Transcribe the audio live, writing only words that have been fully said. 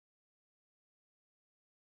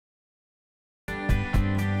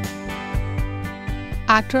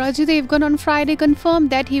Actor Ajay Devgn on Friday confirmed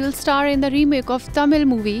that he will star in the remake of Tamil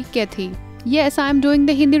movie Kaithi. Yes, I am doing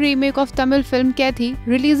the Hindi remake of Tamil film Kaithi,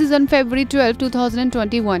 releases on February 12,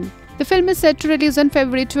 2021. The film is set to release on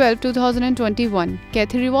February 12, 2021.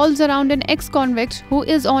 Kaithi revolves around an ex-convict who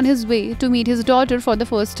is on his way to meet his daughter for the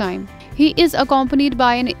first time. He is accompanied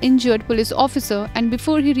by an injured police officer, and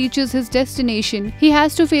before he reaches his destination, he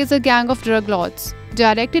has to face a gang of drug lords.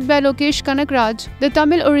 Directed by Lokesh Kanakraj, the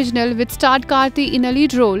Tamil original, which starred Kaithi in a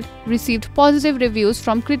lead role, received positive reviews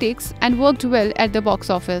from critics and worked well at the box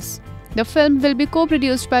office. The film will be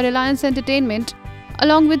co-produced by Reliance Entertainment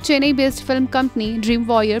along with Chennai-based film company Dream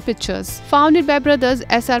Warrior Pictures, founded by brothers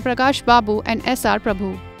S.R. Prakash Babu and S.R.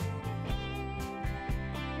 Prabhu.